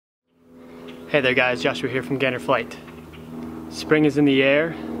Hey there guys, Joshua here from Gander Flight. Spring is in the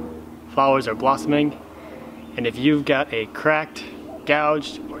air, flowers are blossoming, and if you've got a cracked,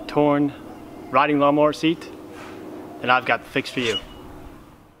 gouged, or torn riding lawnmower seat, then I've got the fix for you.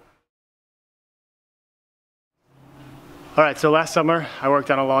 Alright, so last summer I worked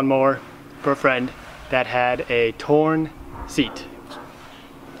on a lawnmower for a friend that had a torn seat.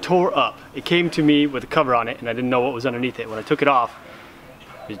 Tore up. It came to me with a cover on it and I didn't know what was underneath it. When I took it off,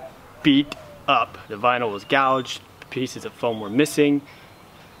 it was beat up. The vinyl was gouged, pieces of foam were missing.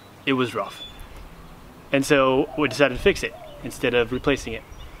 It was rough. And so we decided to fix it instead of replacing it.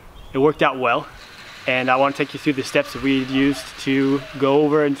 It worked out well, and I want to take you through the steps that we used to go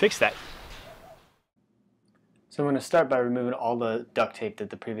over and fix that. So I'm going to start by removing all the duct tape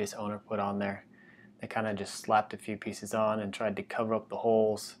that the previous owner put on there. They kind of just slapped a few pieces on and tried to cover up the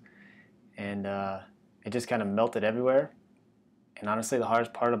holes, and it just kind of melted everywhere. And honestly, the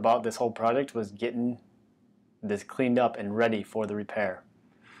hardest part about this whole project was getting this cleaned up and ready for the repair.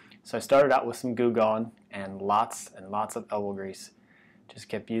 So I started out with some Goo Gone and lots of elbow grease. Just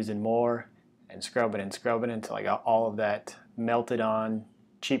kept using more and scrubbing until I got all of that melted on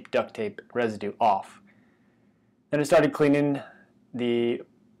cheap duct tape residue off. Then I started cleaning the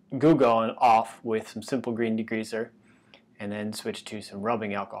Goo Gone off with some simple green degreaser, and then switched to some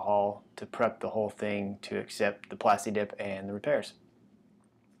rubbing alcohol to prep the whole thing to accept the Plasti Dip and the repairs.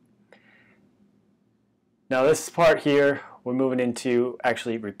 Now this part here, we're moving into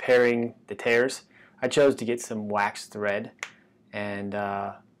actually repairing the tears. I chose to get some wax thread, and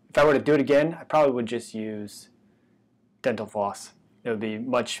if I were to do it again, I probably would just use dental floss. It would be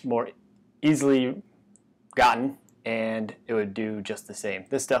much more easily gotten, and it would do just the same.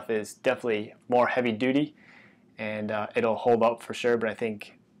 This stuff is definitely more heavy duty, and it'll hold up for sure, but I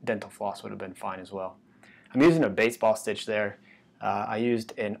think dental floss would have been fine as well. I'm using a baseball stitch there. I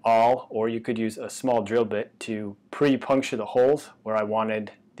used an awl, or you could use a small drill bit to pre-puncture the holes where I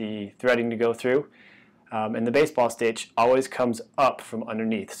wanted the threading to go through. And the baseball stitch always comes up from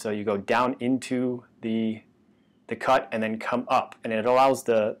underneath, so you go down into the cut and then come up, and it allows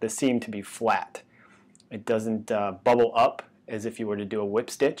the seam to be flat. It doesn't bubble up as if you were to do a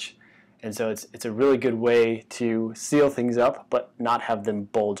whip stitch. And so it's a really good way to seal things up but not have them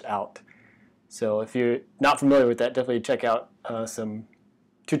bulge out. So if you're not familiar with that, definitely check out some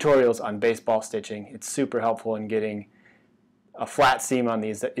tutorials on baseball stitching. It's super helpful in getting a flat seam on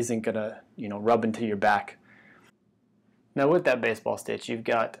these that isn't gonna, rub into your back. Now with that baseball stitch, you've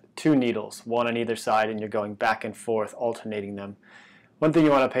got two needles, one on either side, and you're going back and forth, alternating them. One thing you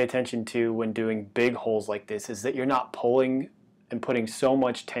want to pay attention to when doing big holes like this is that you're not pulling and putting so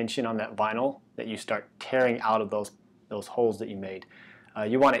much tension on that vinyl that you start tearing out of those holes that you made.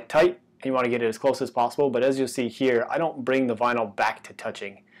 You want it tight, and you want to get it as close as possible, but as you'll see here, I don't bring the vinyl back to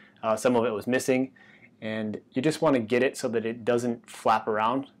touching. Some of it was missing, and you just want to get it so that it doesn't flap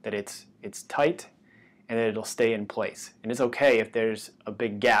around, that it's tight, and that it'll stay in place. And it's okay if there's a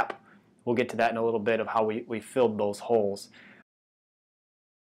big gap. We'll get to that in a little bit of how we filled those holes.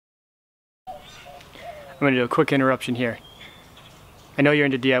 I'm going to do a quick interruption here. I know you're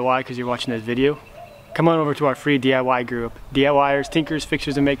into DIY because you're watching this video. Come on over to our free DIY group, DIYers, Tinkers,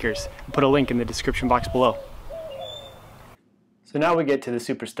 Fixers, and Makers. I'll put a link in the description box below. So now we get to the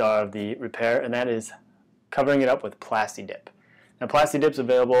superstar of the repair, and that is covering it up with Plasti Dip. Now Plasti Dip's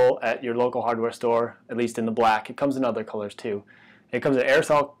available at your local hardware store, at least in the black. It comes in other colors too. It comes in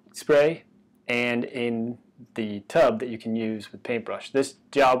aerosol spray and in the tub that you can use with paintbrush. This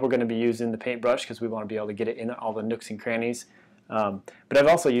job we're going to be using the paintbrush because we want to be able to get it in all the nooks and crannies. But I've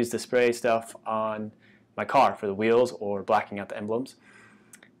also used the spray stuff on my car for the wheels or blacking out the emblems.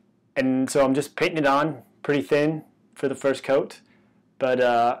 And so I'm just painting it on pretty thin for the first coat. But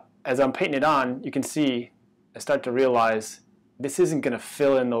as I'm painting it on, you can see I start to realize this isn't going to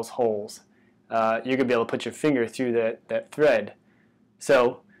fill in those holes. You're going to be able to put your finger through that thread.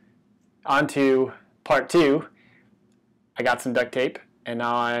 So on to part two. I got some duct tape, and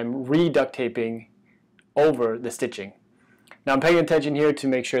now I'm re-duct taping over the stitching. Now I'm paying attention here to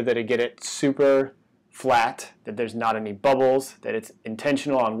make sure that I get it super flat, that there's not any bubbles, that it's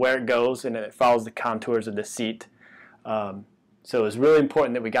intentional on where it goes, and that it follows the contours of the seat. So it's really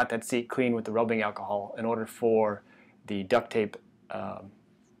important that we got that seat clean with the rubbing alcohol in order for the duct tape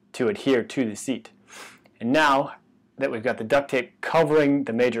to adhere to the seat. And now that we've got the duct tape covering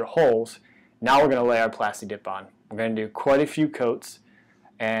the major holes, now we're going to lay our Plasti Dip on. We're going to do quite a few coats,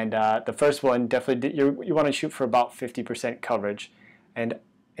 and the first one definitely you want to shoot for about 50% coverage, and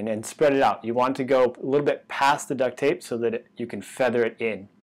then spread it out. You want to go a little bit past the duct tape so that you can feather it in.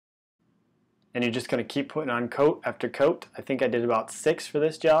 And you're just going to keep putting on coat after coat. I think I did about 6 for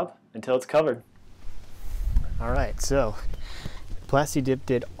this job, until it's covered. All right, so Plasti Dip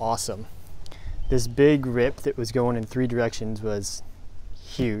did awesome. This big rip that was going in 3 directions was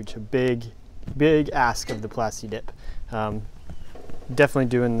huge, a big ask of the Plasti Dip. Definitely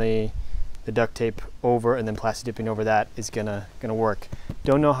doing the duct tape over and then Plasti Dipping over that is gonna work.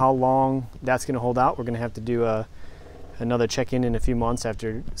 Don't know how long that's gonna hold out. We're gonna have to do another check-in in a few months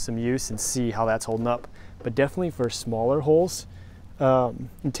after some use and see how that's holding up. But definitely for smaller holes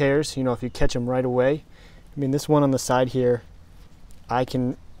and tears, you know, if you catch them right away. I mean, this one on the side here, I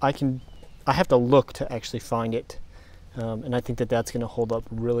have to look to actually find it. And I think that that's going to hold up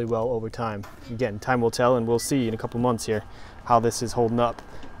really well over time. Again, time will tell, and we'll see in a couple months here how this is holding up.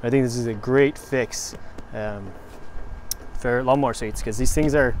 I think this is a great fix for lawnmower seats because these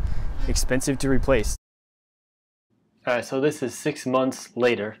things are expensive to replace. All right, so this is 6 months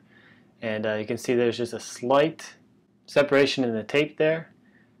later, and you can see there's just a slight separation in the tape there,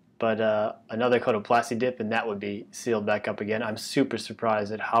 but another coat of Plasti Dip and that would be sealed back up again. I'm super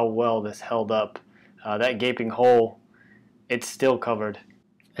surprised at how well this held up. That gaping hole, it's still covered.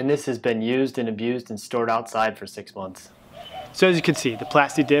 And this has been used and abused and stored outside for 6 months. So as you can see, the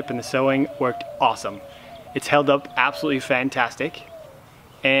Plasti Dip and the sewing worked awesome. It's held up absolutely fantastic,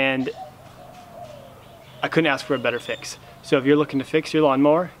 and I couldn't ask for a better fix. So if you're looking to fix your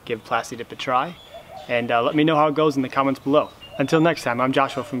lawnmower, give Plasti Dip a try, and let me know how it goes in the comments below. Until next time, I'm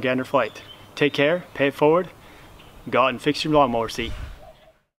Joshua from Gander Flight. Take care, pay it forward, go out and fix your lawnmower seat.